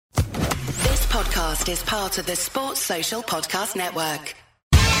podcast is part of the Sports Social Podcast Network.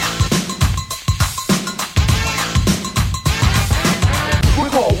 We're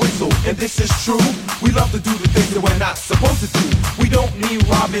called Whistle, and this is true. We love to do the things that we're not supposed to do. We don't need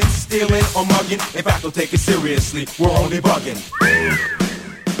robbing, stealing, or mugging. In fact, don't take it seriously. We're only bugging.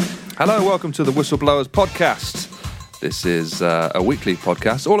 Hello, welcome to the Whistleblowers podcast. This is a weekly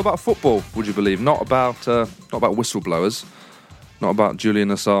podcast all about football, would you believe? Not about whistleblowers, not about Julian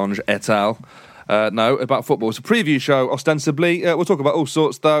Assange et al. No, about football. It's a preview show, ostensibly. We'll talk about all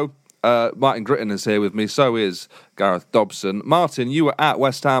sorts, though. Martin Gritton is here with me. So is Gareth Dobson. Martin, you were at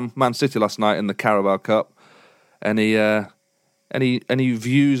West Ham, Man City last night in the Carabao Cup. Any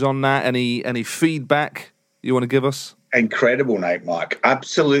views on that? Any feedback you want to give us? Incredible night, Mark.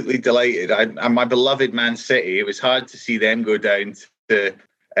 Absolutely delighted. And my beloved Man City, it was hard to see them go down to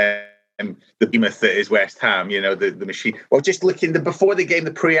the behemoth that is West Ham, you know, the machine. Well, just looking, before the game,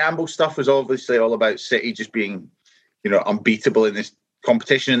 the preamble stuff was obviously all about City just being, you know, unbeatable in this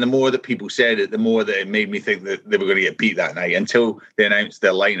competition. And the more that people said it, the more that it made me think that they were going to get beat that night until they announced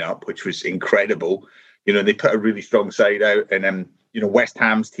their lineup, which was incredible. You know, they put a really strong side out. And, you know, West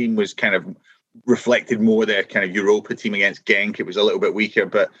Ham's team was kind of reflected more their kind of Europa team against Genk. It was a little bit weaker,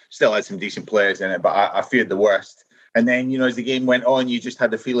 but still had some decent players in it. But I feared the worst. And then, you know, as the game went on, you just had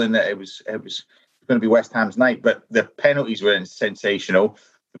the feeling that it was going to be West Ham's night. But the penalties were sensational.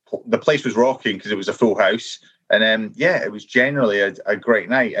 The place was rocking because it was a full house. And it was generally a great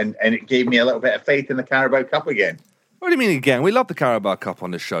night. And it gave me a little bit of faith in the Carabao Cup again. What do you mean again? We love the Carabao Cup on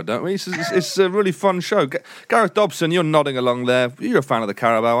this show, don't we? It's a really fun show. Gareth Dobson, you're nodding along there. You're a fan of the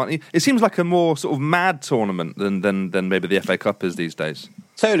Carabao, aren't you? It seems like a more sort of mad tournament than maybe the FA Cup is these days.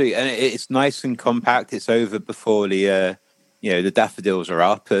 Totally, and it's nice and compact. It's over before the daffodils are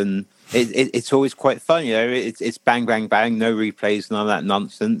up, and it's always quite fun. You know, it's bang, bang, bang, no replays, none of that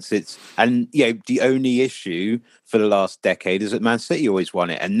nonsense. The only issue for the last decade is that Man City always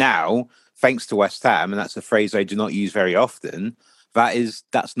won it, and now, thanks to West Ham, and that's a phrase I do not use very often,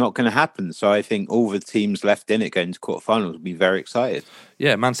 that's not going to happen. So I think all the teams left in it going to quarterfinals will be very excited.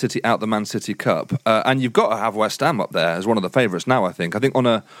 Yeah, Man City out the Man City Cup. And you've got to have West Ham up there as one of the favourites now, I think. I think on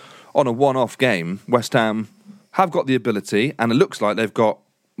a one-off game, West Ham have got the ability, and it looks like they've got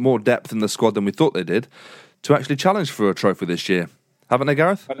more depth in the squad than we thought they did, to actually challenge for a trophy this year. Haven't they,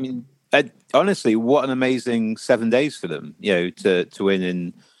 Gareth? I mean, honestly, what an amazing 7 days for them, you know, to win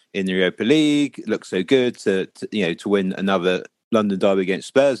in the Europa League. It looks so good to win another London derby against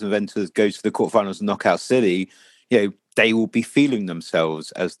Spurs and then to go to the quarterfinals and knock out City. You know, they will be feeling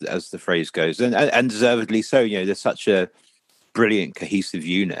themselves, as the phrase goes, and deservedly so. You know, they're such a brilliant, cohesive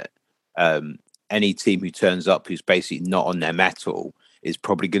unit. Any team who turns up who's basically not on their mettle is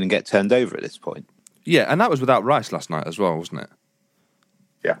probably going to get turned over at this point. Yeah, and that was without Rice last night as well, wasn't it?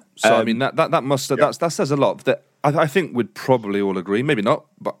 Yeah. So I mean, that says a lot. That I think we'd probably all agree. Maybe not,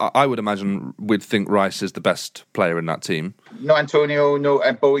 but I would imagine we'd think Rice is the best player in that team. No Antonio, no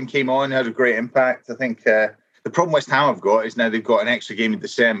Bowen came on, had a great impact. I think the problem West Ham have got is now they've got an extra game in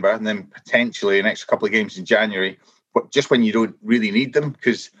December and then potentially an extra couple of games in January, but just when you don't really need them,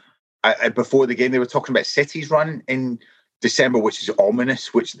 because before the game they were talking about City's run in December, which is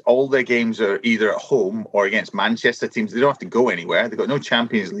ominous, which all their games are either at home or against Manchester teams. They don't have to go anywhere. They've got no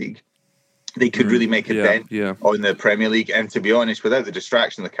Champions League. They could really make a dent on the Premier League. And to be honest, without the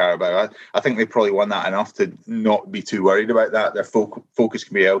distraction of the Carabao, I think they probably won that enough to not be too worried about that. Their focus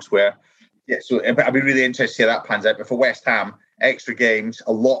can be elsewhere. Yeah, so I'd be really interested to see how that pans out. But for West Ham, extra games,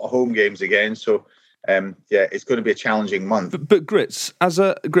 a lot of home games again. So, it's going to be a challenging month. But Grits, as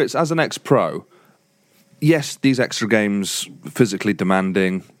an ex-pro, yes, these extra games, physically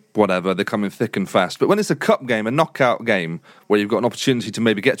demanding, whatever, they're coming thick and fast. But when it's a cup game, a knockout game, where you've got an opportunity to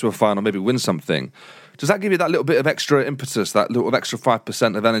maybe get to a final, maybe win something, does that give you that little bit of extra impetus, that little extra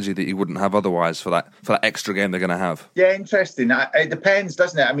 5% of energy that you wouldn't have otherwise for that extra game they're going to have? Yeah, interesting. It depends,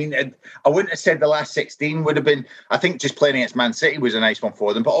 doesn't it? I mean, I wouldn't have said the last 16 would have been. I think just playing against Man City was a nice one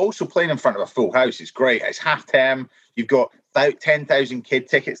for them, but also playing in front of a full house is great. It's half-term. You've got about 10,000 kid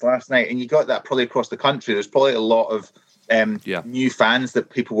tickets last night, and you got that probably across the country. There's probably a lot of new fans that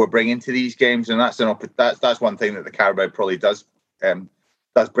people were bringing to these games, and that's one thing that the Carabao probably does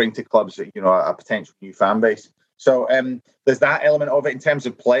bring to clubs, you know, a potential new fan base. So there's that element of it. In terms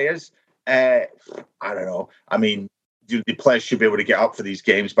of players, I don't know. I mean, the players should be able to get up for these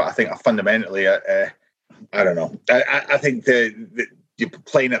games, but I think fundamentally, I don't know. I think the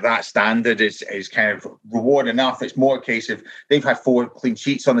playing at that standard is kind of reward enough. It's more a case of they've had 4 clean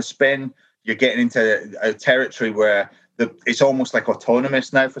sheets on the spin. You're getting into a territory where it's almost like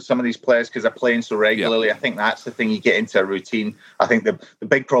autonomous now for some of these players because they're playing so regularly. I think that's the thing. You get into a routine. I think the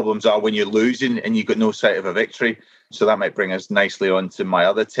big problems are when you're losing and you've got no sight of a victory. So that might bring us nicely on to my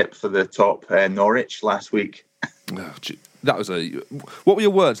other tip for the top, Norwich last week. That was What were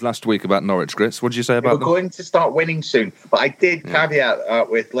your words last week about Norwich, Grits? What did you say about them? We're going to start winning soon, but I did caveat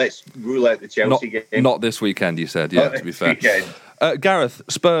with let's rule out the Chelsea game. Not this weekend, you said. Yeah, to be fair. Gareth,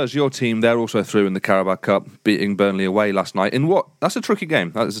 Spurs, your team, they're also through in the Carabao Cup, beating Burnley away last night. That's a tricky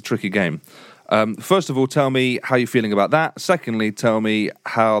game. That is a tricky game. First of all, tell me how you're feeling about that. Secondly, tell me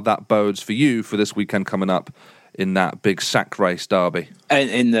how that bodes for you for this weekend coming up in that big sack race derby. And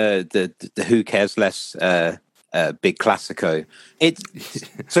in the who cares less big Classico.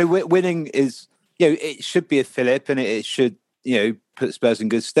 So winning is, it should be a fillip and it should, put Spurs in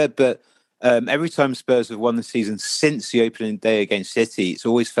good stead. But every time Spurs have won the season since the opening day against City, it's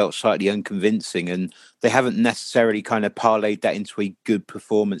always felt slightly unconvincing, and they haven't necessarily kind of parlayed that into a good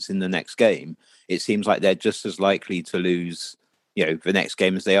performance in the next game. It seems like they're just as likely to lose, the next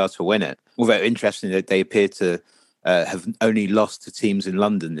game as they are to win it. Although interesting that they appear to have only lost to teams in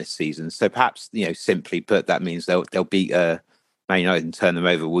London this season. So perhaps, simply put, that means they'll beat Man United and turn them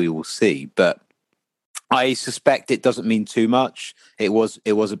over. We will see. But I suspect it doesn't mean too much. It was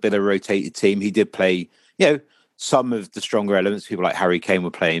a bit of a rotated team. He did play, some of the stronger elements. People like Harry Kane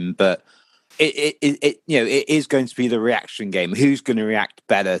were playing, but it is going to be the reaction game. Who's going to react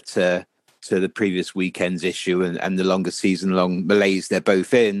better to the previous weekend's issue and the longer season-long malaise they're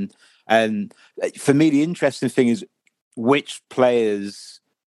both in? And for me, the interesting thing is which players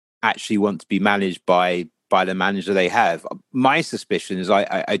actually want to be managed by the manager they have. My suspicion is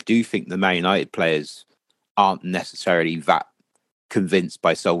I do think the Man United players aren't necessarily that convinced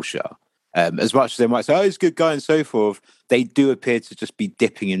by Solskjaer. As much as they might say, oh, he's a good guy and so forth, they do appear to just be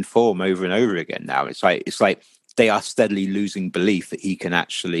dipping in form over and over again now. It's like they are steadily losing belief that he can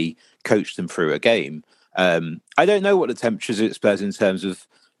actually coach them through a game. I don't know what the temperature is at Spurs in terms of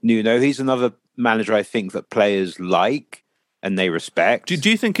Nuno. He's another manager I think that players like and they respect. Do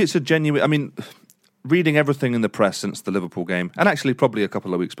you think it's a genuine... I mean, reading everything in the press since the Liverpool game, and actually probably a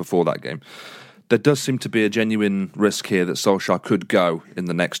couple of weeks before that game, there does seem to be a genuine risk here that Solskjaer could go in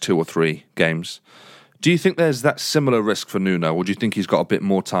the next 2 or 3 games. Do you think there's that similar risk for Nuno, or do you think he's got a bit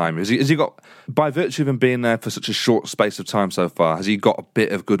more time? Has he got, by virtue of him being there for such a short space of time so far, has he got a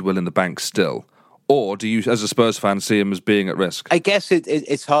bit of goodwill in the bank still? Or do you, as a Spurs fan, see him as being at risk? I guess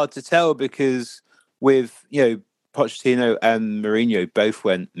it's hard to tell because with, Pochettino and Mourinho both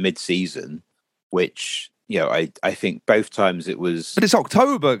went mid-season, which, I think both times it was... But it's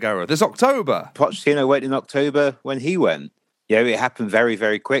October, Gareth. It's October. Pochettino went in October when he went. It happened very,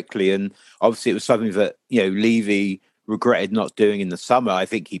 very quickly. And obviously it was something that, Levy regretted not doing in the summer. I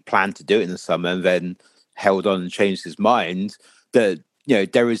think he planned to do it in the summer and then held on and changed his mind. That,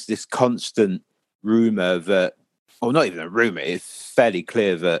 there is this constant rumour that, or not even a rumour, it's fairly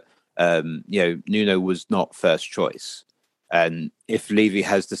clear that, Nuno was not first choice. And if Levy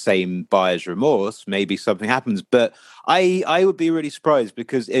has the same buyer's remorse, maybe something happens. But I would be really surprised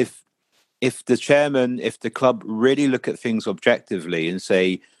because if the chairman, if the club really look at things objectively and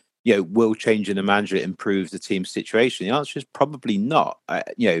say, will changing the manager improve the team's situation? The answer is probably not.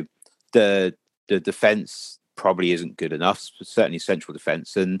 The defence probably isn't good enough, certainly central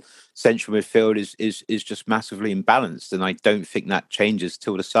defence, and central midfield is just massively imbalanced. And I don't think that changes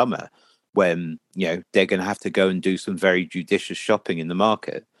till the summer when, they're going to have to go and do some very judicious shopping in the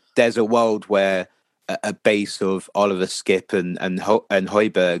market. There's a world where a base of Oliver, Skip and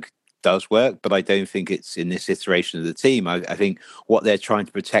Højbjerg does work, but I don't think it's in this iteration of the team. I think what they're trying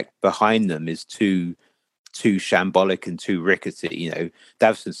to protect behind them is too shambolic and too rickety.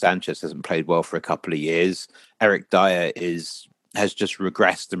 Davinson Sanchez hasn't played well for a couple of years. Eric Dyer has just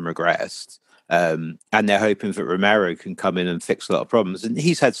regressed and regressed. And they're hoping that Romero can come in and fix a lot of problems. And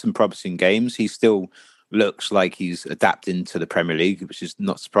he's had some promising games. He still looks like he's adapting to the Premier League, which is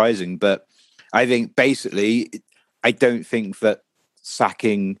not surprising. But I think basically, I don't think that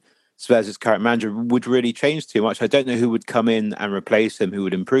sacking Spurs' current manager would really change too much. I don't know who would come in and replace him, who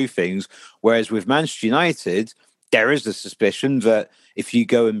would improve things. Whereas with Manchester United, there is a suspicion that if you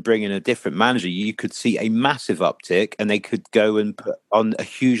go and bring in a different manager, you could see a massive uptick and they could go and put on a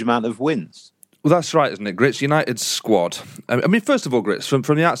huge amount of wins. Well, that's right, isn't it, Grits? United's squad. I mean, first of all, Grits, from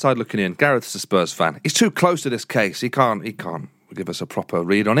the outside looking in, Gareth's a Spurs fan. He's too close to this case. He can't give us a proper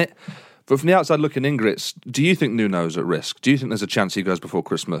read on it. But from the outside looking in, Grits, do you think Nuno's at risk? Do you think there's a chance he goes before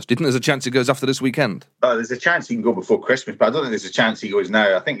Christmas? Do you think there's a chance he goes after this weekend? There's a chance he can go before Christmas, but I don't think there's a chance he goes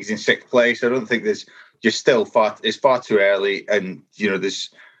now. I think he's in 6th place. I don't think there's just still it's far too early. And, there's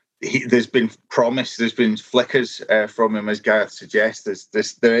there's been promise, there's been flickers from him, as Gareth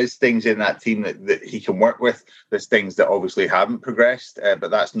suggests. There is things in that team that he can work with. There's things that obviously haven't progressed,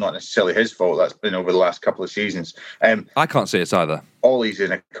 but that's not necessarily his fault. That's been over the last couple of seasons. I can't see it either. Ollie's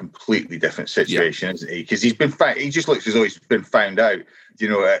in a completely different situation, isn't he? Because he just looks as though he's been found out.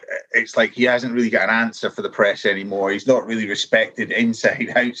 It's like he hasn't really got an answer for the press anymore. He's not really respected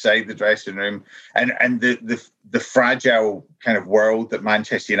inside, outside the dressing room, and the fragile kind of world that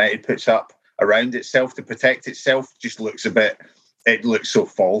Manchester United puts up around itself to protect itself just looks it looks so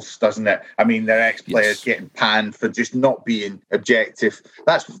false, doesn't it? I mean, their ex-players getting panned for just not being objective.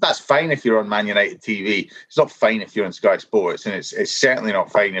 That's fine if you're on Man United TV. It's not fine if you're on Sky Sports, and it's certainly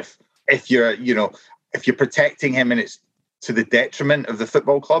not fine if you're protecting him and it's to the detriment of the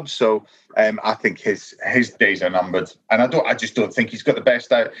football club. So I think his days are numbered, and I just don't think he's got the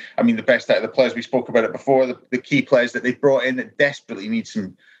best out. I mean, the best out of the players. We spoke about it before. The key players that they brought in that desperately need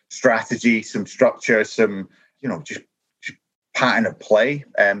some strategy, some structure, some just pattern of play.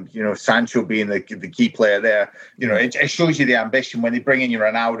 Sancho being the key player there. It shows you the ambition when they bring in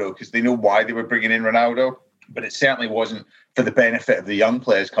Ronaldo, because they know why they were bringing in Ronaldo. But it certainly wasn't for the benefit of the young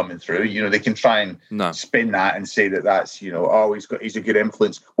players coming through. They can try and spin that and say that's, he's a good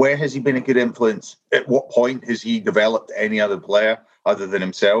influence. Where has he been a good influence? At what point has he developed any other player other than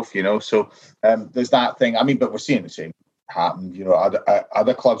himself? So there's that thing. I mean, but we're seeing the same happen.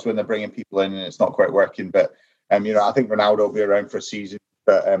 Other clubs when they're bringing people in and it's not quite working. But I think Ronaldo will be around for a season.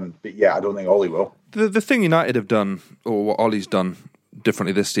 But yeah, I don't think Ollie will. The thing United have done, or what Ollie's done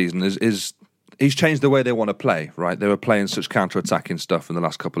differently this season, is he's changed the way they want to play, right? They were playing such counter-attacking stuff in the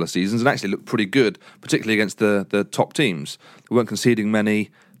last couple of seasons and actually looked pretty good, particularly against the top teams. They weren't conceding many,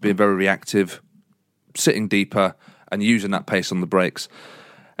 being very reactive, sitting deeper and using that pace on the breaks.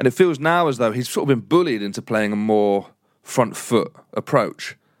 And it feels now as though he's sort of been bullied into playing a more front foot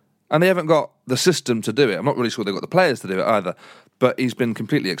approach. And they haven't got the system to do it. I'm not really sure they've got the players to do it either. But he's been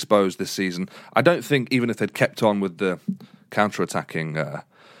completely exposed this season. I don't think even if they'd kept on with the counter-attacking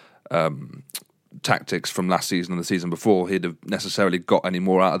tactics from last season and the season before, he'd have necessarily got any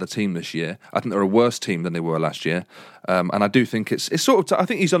more out of the team this year. I think they're a worse team than they were last year, and I do think it's sort of. I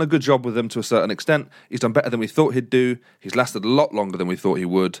think he's done a good job with them to a certain extent. He's done better than we thought he'd do. He's lasted a lot longer than we thought he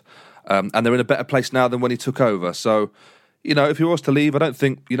would, and they're in a better place now than when he took over. So, if he was to leave, I don't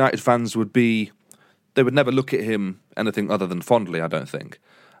think United fans would be. They would never look at him anything other than fondly. I don't think.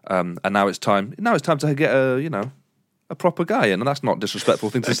 And now it's time. Now it's time to get a proper guy in, and that's not a disrespectful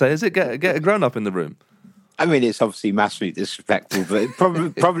thing to say, is it? Get a grown up in the room. I mean, it's obviously massively disrespectful, but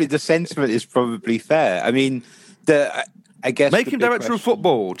probably the sentiment is probably fair. I mean, I guess make him director of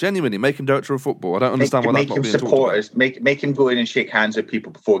football. Genuinely, make him director of football. I don't understand why that's not being supporters. Talked about. Make him go in and shake hands with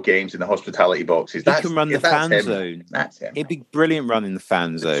people before games in the hospitality boxes. He can run the fan zone. That's him. He'd be brilliant running the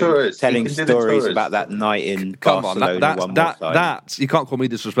fan zone, telling stories about that night in Barcelona. That's you can't call me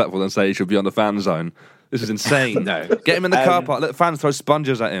disrespectful and say he should be on the fan zone. This is insane. No. Get him in the car park. Let fans throw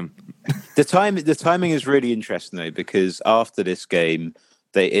sponges at him. The timing is really interesting though, because after this game,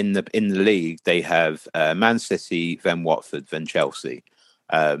 they in the league they have Man City, then Watford, then Chelsea,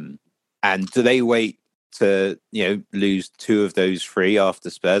 and do they wait to lose two of those three after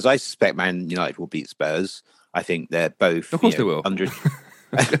Spurs? I suspect Man United will beat Spurs. I think they're both. Of course they will.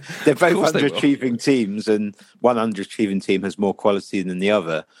 They're both underachieving teams, and one underachieving team has more quality than the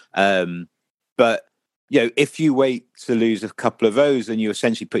other. But if you wait to lose a couple of those and you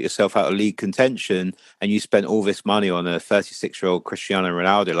essentially put yourself out of league contention and you spent all this money on a 36-year-old Cristiano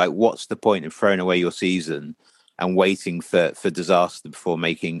Ronaldo, like what's the point in throwing away your season and waiting for disaster before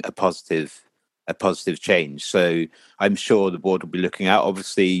making a positive change? So I'm sure the board will be looking at,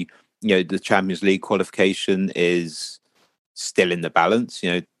 obviously, the Champions League qualification is still in the balance.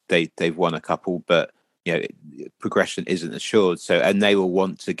 They've won a couple, but progression isn't assured. So, and they will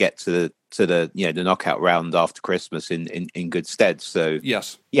want to get to the knockout round after Christmas in good stead. So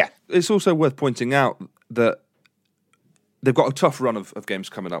yes, yeah. It's also worth pointing out that they've got a tough run of games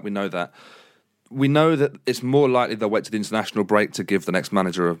coming up. We know that. We know that it's more likely they'll wait to the international break to give the next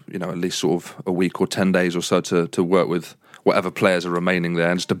manager at least sort of a week or 10 days or so to work with whatever players are remaining there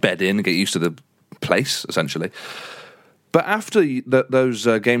and just to bed in and get used to the place essentially. But after those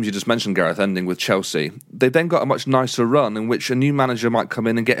games you just mentioned, Gareth, ending with Chelsea, they then got a much nicer run in which a new manager might come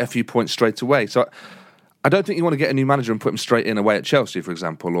in and get a few points straight away. So I don't think you want to get a new manager and put him straight in away at Chelsea, for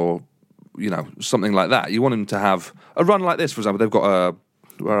example, or something like that. You want him to have a run like this, for example. They've got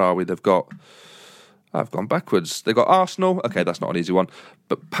where are we? I've gone backwards. They've got Arsenal. Okay, that's not an easy one.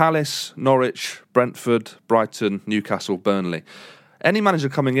 But Palace, Norwich, Brentford, Brighton, Newcastle, Burnley. Any manager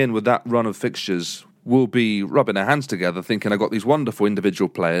coming in with that run of fixtures will be rubbing their hands together thinking, I've got these wonderful individual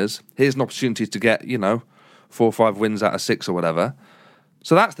players. Here's an opportunity to get, 4 or 5 wins out of 6 or whatever.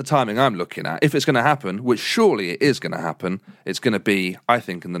 So that's the timing I'm looking at. If it's going to happen, which surely it is going to happen, it's going to be, I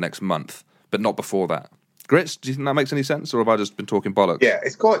think, in the next month, but not before that. Grits, do you think that makes any sense, or have I just been talking bollocks? Yeah,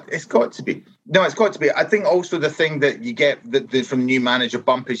 it's got to be. No, it's got to be. I think also the thing that you get from new manager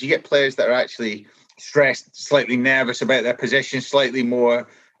bump is you get players that are actually stressed, slightly nervous about their position, slightly more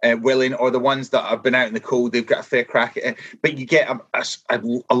willing, or the ones that have been out in the cold, they've got a fair crack at it. But you get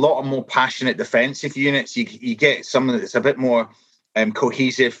a lot of more passionate defensive units. You get someone that's a bit more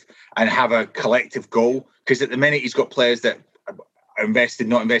cohesive and have a collective goal, because at the minute he's got players that are invested,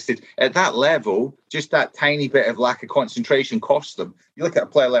 not invested. At that level, just that tiny bit of lack of concentration costs them. You look at a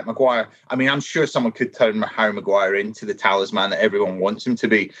player like Maguire, I mean, I'm sure someone could turn Harry Maguire into the talisman that everyone wants him to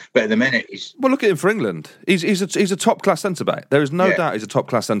be, but at the minute he's... Well, look at him for England. He's a top-class centre-back. There is no doubt he's a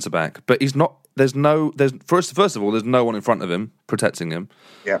top-class centre-back, but he's not... First of all, there's no one in front of him protecting him.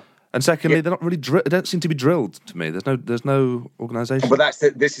 Yeah. And secondly, they're not really. They don't seem to be drilled to me. There's no organisation. But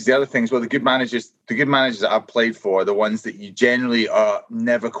this is the other thing as well. The good managers that I've played for are the ones that you generally are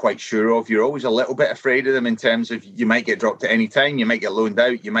never quite sure of. You're always a little bit afraid of them in terms of you might get dropped at any time, you might get loaned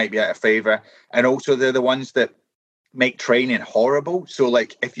out, you might be out of favour, and also they're the ones that make training horrible. So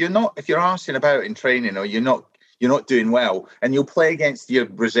like if you're arsing about in training, or you're not doing well, and you'll play against your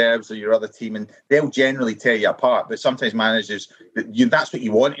reserves or your other team, and they'll generally tear you apart. But sometimes managers, that's what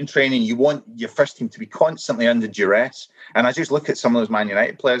you want in training. You want your first team to be constantly under duress. And I just look at some of those Man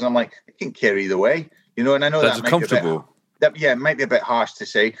United players, and I'm like, they can carry the way, and I know that's that comfortable. It might be a bit harsh to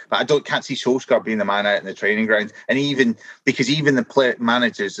say, but can't see Solskjaer being the man out in the training ground. And even the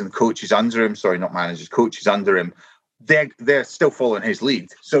managers and coaches under him, coaches under him, they're still following his lead.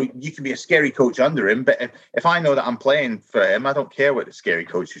 So you can be a scary coach under him, but if I know that I'm playing for him, I don't care what the scary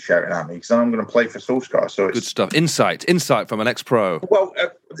coach is shouting at me, because I'm going to play for Solskjaer. So it's good stuff. Insight from an ex-pro. Well,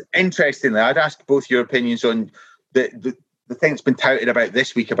 interestingly, I'd ask both your opinions on the thing that's been touted about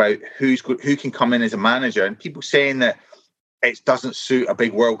this week about who can come in as a manager, and people saying that it doesn't suit a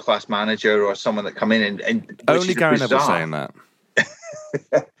big world-class manager or someone that come in and only Gary Neville saying that.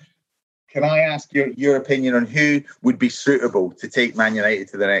 Can I ask your opinion on who would be suitable to take Man United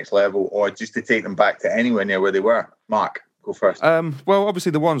to the next level, or just to take them back to anywhere near where they were? Mark, go first. Well,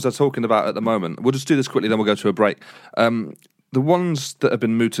 obviously the ones they're talking about at the moment. We'll just do this quickly, then we'll go to a break. The ones that have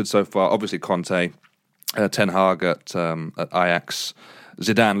been mooted so far, obviously Conte, Ten Hag at Ajax.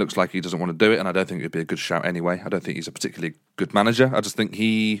 Zidane looks like he doesn't want to do it, and I don't think it'd be a good shout anyway. I don't think he's a particularly good manager. I just think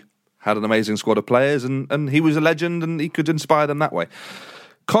he had an amazing squad of players, and he was a legend, and he could inspire them that way.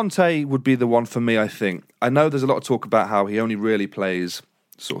 Conte would be the one for me, I think. I know there's a lot of talk about how he only really plays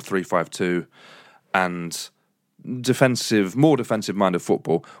sort of 3-5-2 and more defensive-minded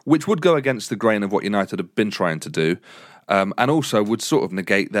football, which would go against the grain of what United have been trying to do, and also would sort of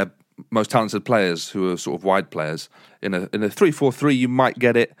negate their most talented players, who are sort of wide players. In a 3-4-3, you might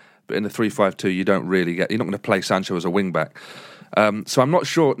get it, but in a 3-5-2, you don't really get. You're not going to play Sancho as a wing-back. So I'm not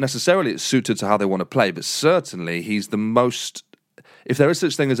sure necessarily it's suited to how they want to play, but certainly he's the most... If there is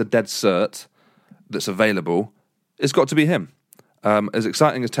such thing as a dead cert that's available, it's got to be him. As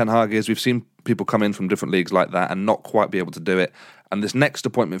exciting as Ten Hag is, we've seen people come in from different leagues like that and not quite be able to do it. And this next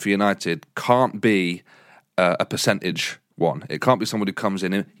appointment for United can't be a percentage one. It can't be someone who comes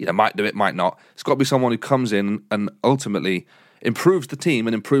in and might do it, might not. It's got to be someone who comes in and ultimately improves the team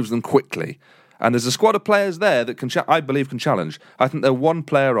and improves them quickly. And there's a squad of players there that I believe can challenge. I think they're one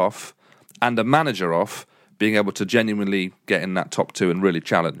player off and a manager off being able to genuinely get in that top 2 and really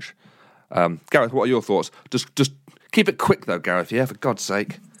challenge. Gareth, what are your thoughts? Just keep it quick though, Gareth, for God's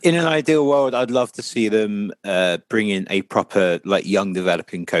sake. In an ideal world, I'd love to see them bring in a proper, young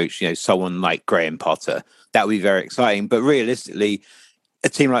developing coach, someone like Graham Potter. That would be very exciting. But realistically, a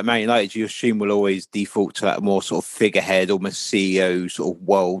team like Man United, you assume, will always default to that more sort of figurehead, almost CEO, sort of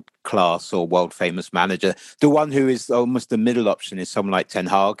world-class or world-famous manager. The one who is almost the middle option is someone like Ten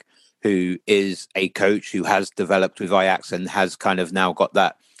Hag, who is a coach who has developed with Ajax and has kind of now got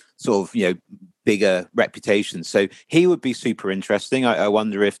that sort of, bigger reputation. So he would be super interesting. I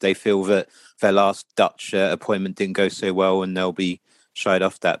wonder if they feel that their last Dutch appointment didn't go so well and they'll be shied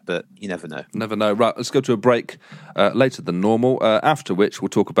off that, but you never know. Never know. Right, let's go to a break later than normal, after which we'll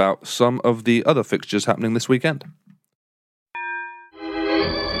talk about some of the other fixtures happening this weekend.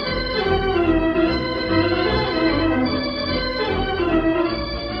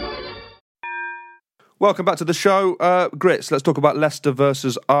 Welcome back to the show. Grits, let's talk about Leicester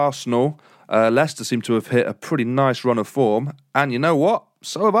versus Arsenal. Leicester seem to have hit a pretty nice run of form. And you know what?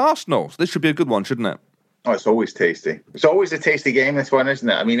 So have Arsenal. So this should be a good one, shouldn't it? Oh, it's always tasty. It's always a tasty game, this one, isn't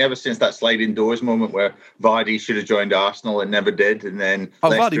it? I mean, ever since that sliding doors moment where Vardy should have joined Arsenal and never did, and then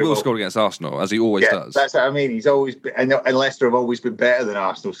Vardy will score against Arsenal, as he always does. That's what I mean. He's always been, and Leicester have always been better than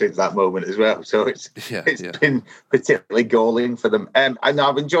Arsenal since that moment as well. So it's been particularly galling for them. And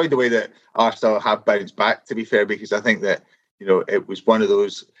I've enjoyed the way that Arsenal have bounced back, to be fair, because I think that, you know, it was one of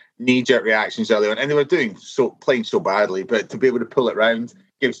those knee-jerk reactions early on, and they were playing so badly, but to be able to pull it round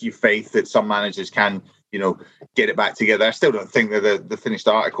gives you faith that some managers can, you know, get it back together. I still don't think they're the finished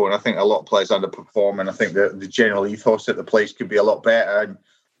article, and I think a lot of players underperform, and I think the general ethos at the place could be a lot better, and,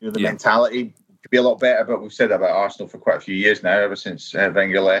 you know, the mentality could be a lot better. But we've said that about Arsenal for quite a few years now, ever since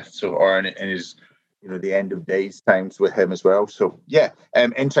Wenger left, or in his, you know, the end of days times with him as well. So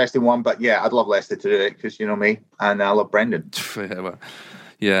interesting one. But I'd love Leicester to do it because, you know me, and I love Brendan.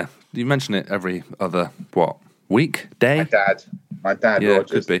 You mention it every other day. My dad.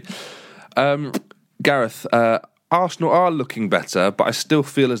 Rogers. Could be. Gareth, Arsenal are looking better, but I still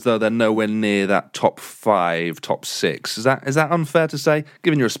feel as though they're nowhere near that top 5, top 6. Is that unfair to say?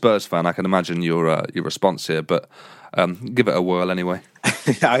 Given you're a Spurs fan, I can imagine your response here, but give it a whirl anyway.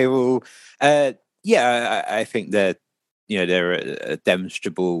 I will. I think they're a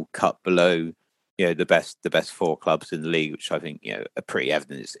demonstrable cut below, you know, the best 4 clubs in the league, which I think, you know, are pretty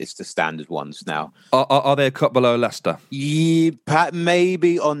evident. It's the standard ones now. Are they a cut below Leicester? Yeah,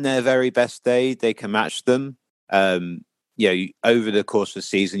 maybe on their very best day they can match them. Over the course of the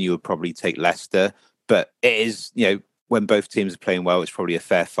season you would probably take Leicester, but it is, you know, when both teams are playing well, it's probably a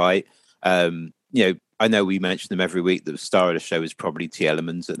fair fight. I know we mention them every week. The star of the show is probably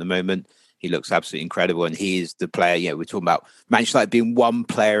Tielemans at the moment. He looks absolutely incredible, and he is the player. You know, we're talking about Manchester United being one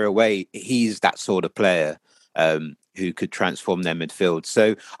player away. He's that sort of player who could transform their midfield.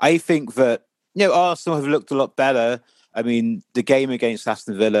 So I think that, you know, Arsenal have looked a lot better. I mean, the game against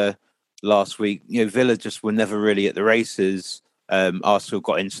Aston Villa last week, you know, Villa just were never really at the races. Arsenal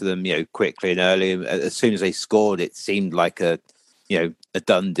got into them, you know, quickly and early. As soon as they scored, it seemed like a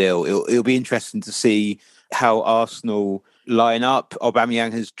done deal. It'll be interesting to see how Arsenal line up.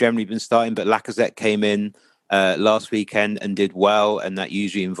 Aubameyang has generally been starting, but Lacazette came in last weekend and did well, and that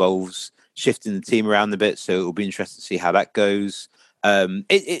usually involves shifting the team around a bit. So it'll be interesting to see how that goes.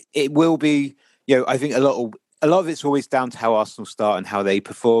 It will be, you know, I think a lot of it's always down to how Arsenal start and how they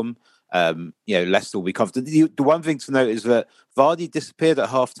perform. Leicester will be confident. The one thing to note is that Vardy disappeared at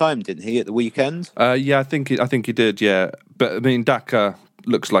half-time, didn't he, at the weekend? I think he did. Yeah, but I mean, Daka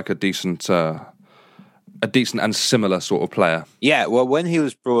looks like a decent and similar sort of player. Yeah, well, when he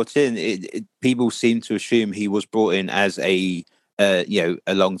was brought in, people seem to assume he was brought in as a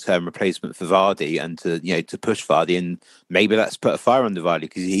long-term replacement for Vardy and to push Vardy, and maybe that's put a fire under Vardy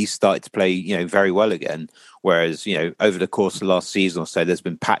because he started to play, you know, very well again. Whereas, you know, over the course of the last season or so, there's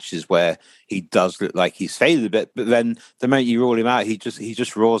been patches where he does look like he's faded a bit, but then the moment you rule him out, he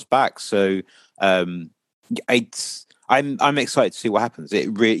just roars back. So I'm excited to see what happens.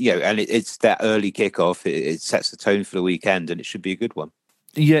 It really, you know, and it's that early kickoff. It sets the tone for the weekend, and it should be a good one.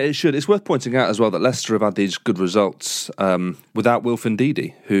 Yeah, it should. It's worth pointing out as well that Leicester have had these good results without Wilfred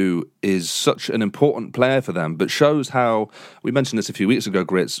Ndidi, who is such an important player for them, but shows how, we mentioned this a few weeks ago,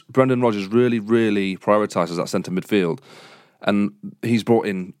 Grits, Brendan Rodgers really, really prioritises that centre midfield. And he's brought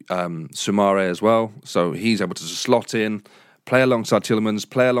in Soumare as well, so he's able to just slot in, play alongside Tielemans,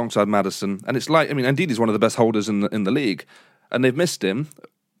 play alongside Maddison. And it's like, I mean, Ndidi's one of the best holders in the league, and they've missed him,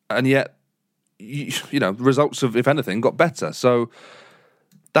 and yet, you know, results have, if anything, got better. So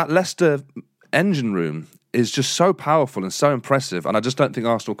that Leicester engine room is just so powerful and so impressive, and I just don't think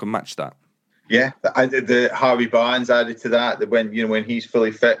Arsenal can match that. Yeah, the Harvey Barnes added to that. When he's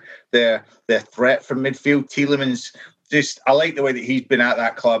fully fit, their threat from midfield, Tielemans. I like the way that he's been at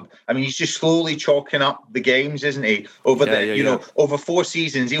that club. I mean, he's just slowly chalking up the games, isn't he? Over over 4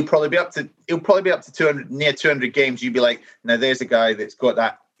 seasons, he'll probably be up to 200, near 200 games. You'd be like, now there's a guy that's got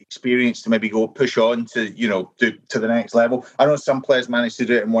that experience to maybe go push on to, you know, to the next level. I know some players managed to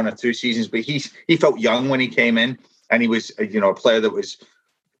do it in 1 or 2 seasons, but he felt young when he came in, and he was, you know, a player that was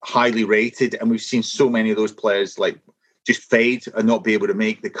highly rated. And we've seen so many of those players like just fade and not be able to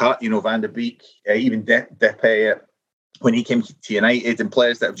make the cut. You know, Van der Beek, even Depay when he came to United, and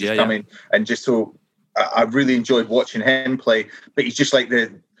players that have just come in and just so. I really enjoyed watching him play, but he's just like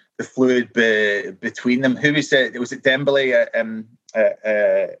the fluid between them. Who was it? Was it Dembele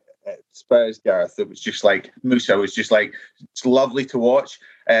at Spurs, Gareth? It was just like Musa was just like, it's lovely to watch.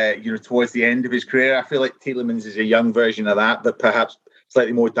 Towards the end of his career, I feel like Tielemans is a young version of that, but perhaps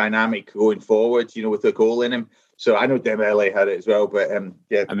slightly more dynamic going forward. You know, with a goal in him. So I know Dembele had it as well, but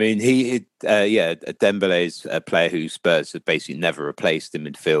yeah. I mean, Dembele is a player who Spurs have basically never replaced in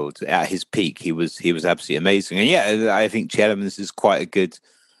midfield. At his peak, he was absolutely amazing. And yeah, I think Tielemans is quite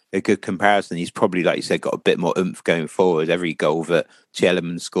a good comparison. He's probably, like you said, got a bit more oomph going forward. Every goal that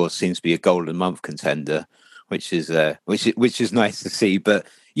Tielemans scores seems to be a golden month contender, which is nice to see. But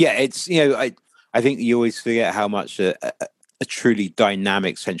yeah, it's, I think you always forget how much a truly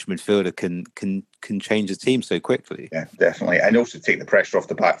dynamic central midfielder can change a team so quickly. Yeah, definitely. And also take the pressure off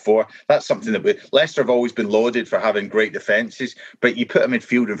the back four. That's something that Leicester have always been lauded for, having great defences, but you put a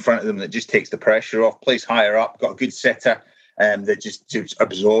midfield in front of them that just takes the pressure off, plays higher up, got a good sitter that just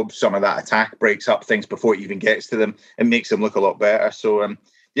absorbs some of that attack, breaks up things before it even gets to them, and makes them look a lot better. So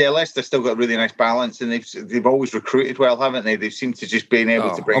yeah, Leicester still got a really nice balance, and they've always recruited well, haven't they? They seem to just being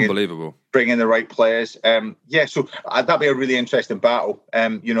able to bring in the right players. So that'd be a really interesting battle.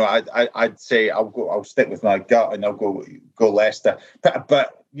 I'd say I'll stick with my gut and I'll go Leicester.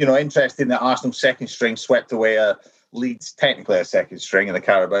 But interesting that Arsenal's second string swept away Leeds, technically a second string in the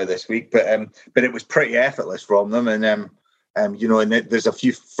Carabao this week, but it was pretty effortless from them, and there's a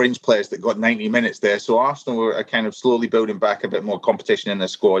few fringe players that got 90 minutes there. So Arsenal are kind of slowly building back a bit more competition in their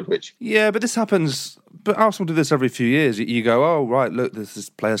squad, Yeah, but this happens. But Arsenal do this every few years. You go, oh, right, look, there's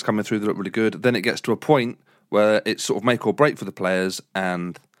players coming through that look really good. Then it gets to a point where it's sort of make or break for the players.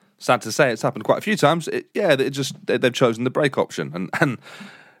 And sad to say, it's happened quite a few times. They've chosen the break option. And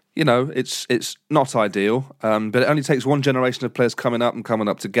it's not ideal, but it only takes one generation of players coming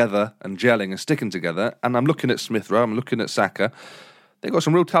up together and gelling and sticking together. And I'm looking at Smith Rowe, I'm looking at Saka. They've got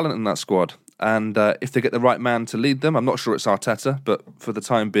some real talent in that squad. And if they get the right man to lead them, I'm not sure it's Arteta, but for the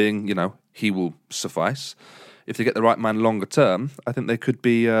time being, he will suffice. If they get the right man longer term, I think they could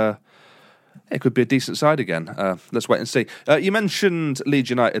be... It could be a decent side again. Let's wait and see. You mentioned Leeds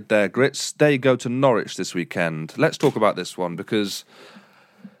United there, Grits. They go to Norwich this weekend. Let's talk about this one, because...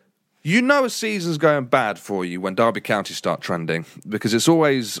 a season's going bad for you when Derby County start trending, because it's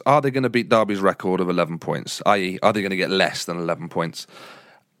always, are they going to beat Derby's record of 11 points? I.e., are they going to get less than 11 points?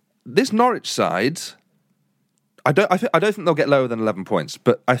 This Norwich side, I don't think they'll get lower than 11 points,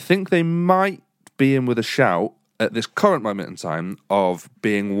 but I think they might be in with a shout at this current moment in time of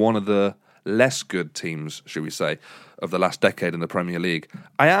being one of the less good teams, should we say, of the last decade in the Premier League.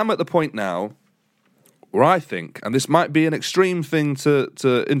 I am at the point now where I think, and this might be an extreme thing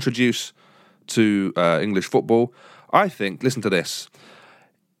to introduce to English football, I think, listen to this,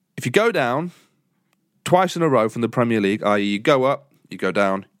 if you go down twice in a row from the Premier League, i.e. you go up, you go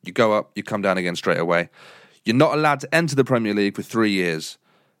down, you go up, you come down again straight away, you're not allowed to enter the Premier League for 3 years,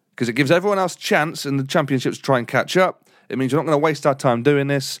 because it gives everyone else a chance in the Championships to try and catch up. It means you're not going to waste our time doing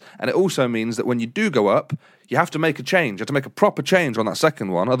this, and it also means that when you do go up, you have to make a change. You have to make a proper change on that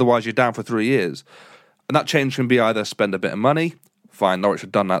second one, otherwise you're down for 3 years. And that change can be either spend a bit of money, fine, Norwich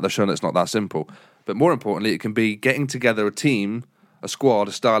have done that, they've shown it's not that simple. But more importantly, it can be getting together a team, a squad,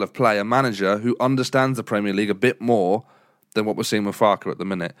 a style of play, a manager who understands the Premier League a bit more than what we're seeing with Farke at the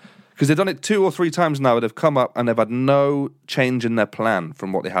minute. Because they've done it 2 or 3 times now, where they've come up and they've had no change in their plan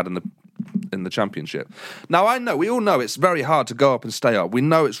from what they had in the Championship. Now, we all know it's very hard to go up and stay up. We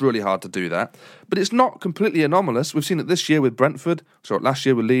know it's really hard to do that. But it's not completely anomalous. We've seen it this year with Brentford, last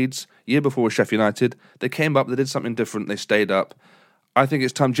year with Leeds, year before with Sheffield United. They came up, they did something different, they stayed up. I think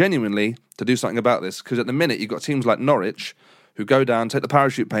it's time genuinely to do something about this, because at the minute you've got teams like Norwich who go down, take the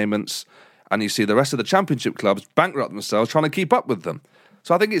parachute payments, and you see the rest of the Championship clubs bankrupt themselves trying to keep up with them.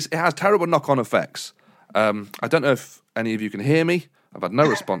 So I think it has terrible knock-on effects. I don't know if any of you can hear me. I've had no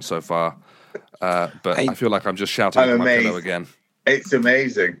response so far, but I feel like I'm just shouting at my pillow again. It's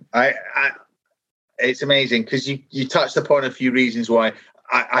amazing. It's amazing because you touched upon a few reasons why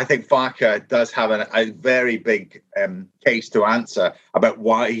I think Farke does have a very big case to answer about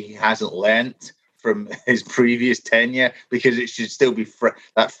why he hasn't learnt from his previous tenure, because it should still be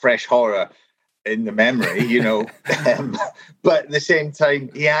that fresh horror in the memory, but at the same time,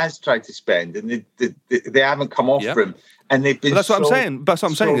 he has tried to spend, and they haven't come off for him, and they've been. But that's what I'm saying. That's what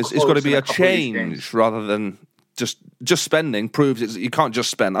I'm saying. It's got to be a change rather than just spending. Proves you can't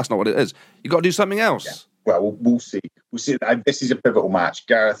just spend. That's not what it is. You got to do something else. Yeah. Well, we'll see. We'll see. This is a pivotal match,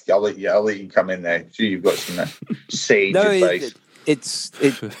 Gareth. I'll let you come in there. Sure, you've got some sage advice.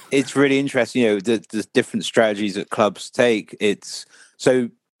 It's really interesting. The different strategies that clubs take. It's so.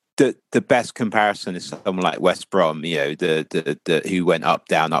 The best comparison is someone like West Brom, who went up,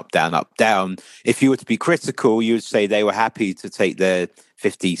 down, up, down, up, down. If you were to be critical, you would say they were happy to take their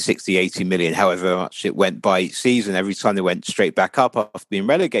 50, 60, 80 million, however much it went by each season, every time they went straight back up after being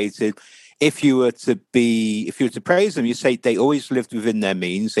relegated. If you were to praise them, you say they always lived within their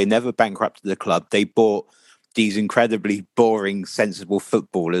means. They never bankrupted the club. They bought these incredibly boring, sensible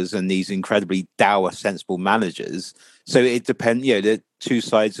footballers and these incredibly dour, sensible managers. So it depends, the two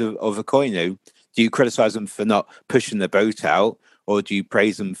sides of a coin. Do you criticise them for not pushing the boat out, or do you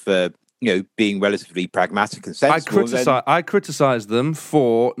praise them for being relatively pragmatic and sensible? I criticise them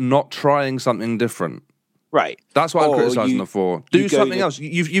for not trying something different. Right. That's what I'm criticising them for. Do something else.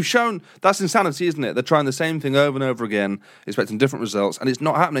 You've shown that's insanity, isn't it? They're trying the same thing over and over again, expecting different results, and it's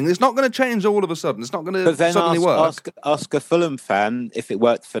not happening. It's not going to change all of a sudden. It's not going to suddenly work. Ask a Fulham fan if it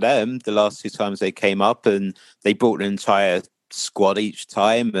worked for them the last 2 times they came up, and they bought an entire squad each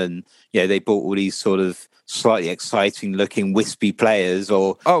time, and they bought all these sort of slightly exciting looking wispy players.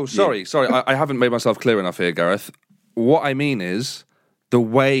 Sorry, I haven't made myself clear enough here, Gareth. What I mean is the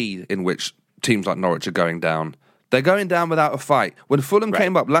way in which teams like Norwich are going down. They're going down without a fight. When Fulham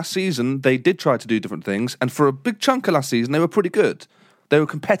came up last season, they did try to do different things, and for a big chunk of last season, they were pretty good. They were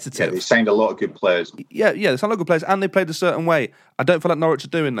competitive. Yeah, they signed a lot of good players. Yeah, they signed a lot of good players, and they played a certain way. I don't feel like Norwich are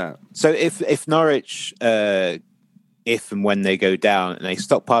doing that. So if Norwich, if and when they go down, and they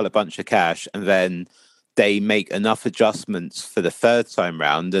stockpile a bunch of cash, and then they make enough adjustments for the third time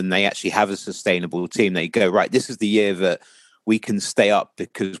round, and they actually have a sustainable team, they go, right, this is the year that we can stay up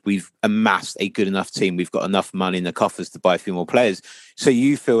because we've amassed a good enough team. We've got enough money in the coffers to buy a few more players. So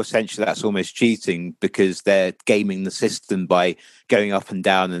you feel essentially that's almost cheating because they're gaming the system by going up and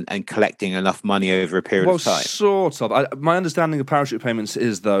down and collecting enough money over a period of time. Well, sort of. My understanding of parachute payments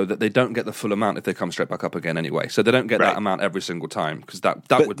is, though, that they don't get the full amount if they come straight back up again anyway. So they don't get that amount every single time because that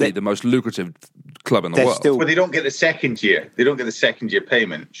would be the most lucrative club in the world. But they don't get the second year. They don't get the second year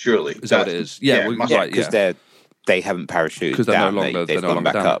payment, surely. Is that what it is? Yeah, because they haven't parachuted because they're down. No longer, they've gone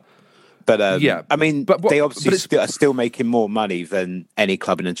back down. Up. But they obviously are still making more money than any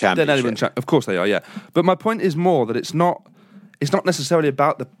club in the Championship. Of course they are, yeah. But my point is more that it's not necessarily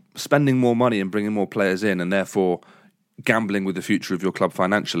about the spending more money and bringing more players in and therefore gambling with the future of your club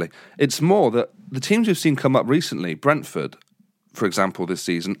financially. It's more that the teams we've seen come up recently, Brentford, for example, this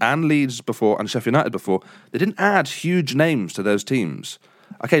season, and Leeds before, and Sheffield United before, they didn't add huge names to those teams.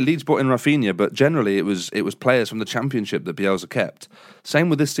 Okay, Leeds brought in Rafinha, but generally it was players from the Championship that Bielsa kept. Same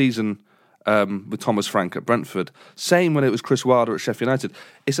with this season with Thomas Frank at Brentford. Same when it was Chris Wilder at Sheffield United.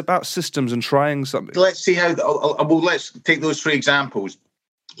 It's about systems and trying something. Let's see how. Let's take those 3 examples.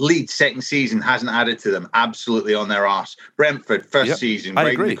 Leeds second season hasn't added to them. Absolutely on their arse. Brentford first season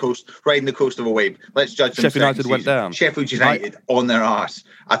riding the coast of a wave. Let's judge them. Sheffield United went down. Sheffield United on their arse.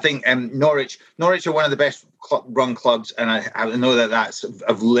 I think Norwich are one of the best run clubs, and I know that's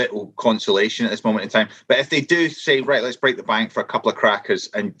of little consolation at this moment in time. But if they do say, right, let's break the bank for a couple of crackers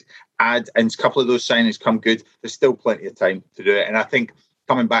and add, and a couple of those signings come good, there's still plenty of time to do it. And I think,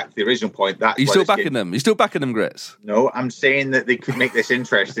 coming back to the original point, that's You're still backing them, Grits? No, I'm saying that they could make this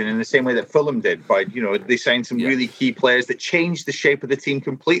interesting in the same way that Fulham did by, they signed some really key players that changed the shape of the team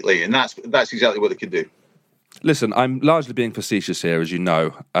completely, and that's exactly what they could do. Listen, I'm largely being facetious here, as you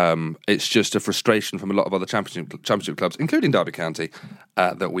know. It's just a frustration from a lot of other championship clubs, including Derby County,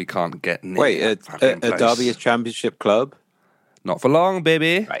 that we can't get near. Wait, a Derby is Championship club? Not for long,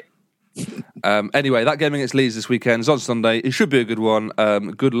 baby. Right. Anyway, that game against Leeds this weekend is on Sunday. It should be a good one.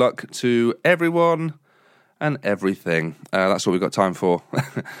 Good luck to everyone and everything. That's what we've got time for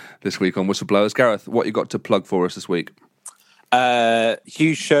this week on Whistleblowers. Gareth, what you got to plug for us this week?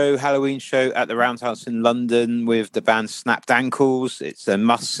 Huge show, Halloween show at the Roundhouse in London with the band Snapped Ankles. It's a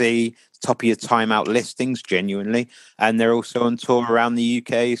must-see, top of your timeout listings, genuinely. And they're also on tour around the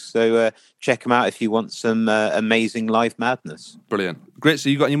UK, so check them out if you want some amazing live madness. Brilliant. Grits,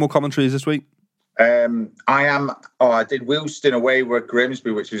 you got any more commentaries this week? I did Wilston away with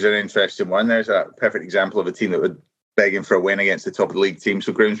Grimsby, which was an interesting one. There's a perfect example of a team that was begging for a win against the top of the league team.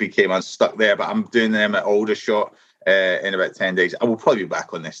 So Grimsby came unstuck there, but I'm doing them at Aldershot in about 10 days. I will probably be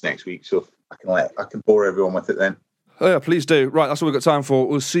back on this next week, so I can bore everyone with it then. Oh yeah, please do. Right, that's all we've got time for.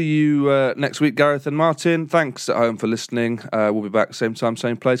 We'll see you next week, Gareth and Martin. Thanks at home for listening. We'll be back same time,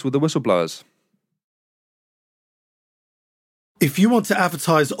 same place with the Whistleblowers. If you want to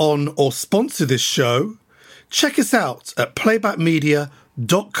advertise on or sponsor this show, check us out at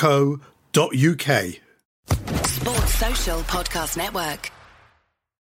playbackmedia.co.uk. Sports Social Podcast Network.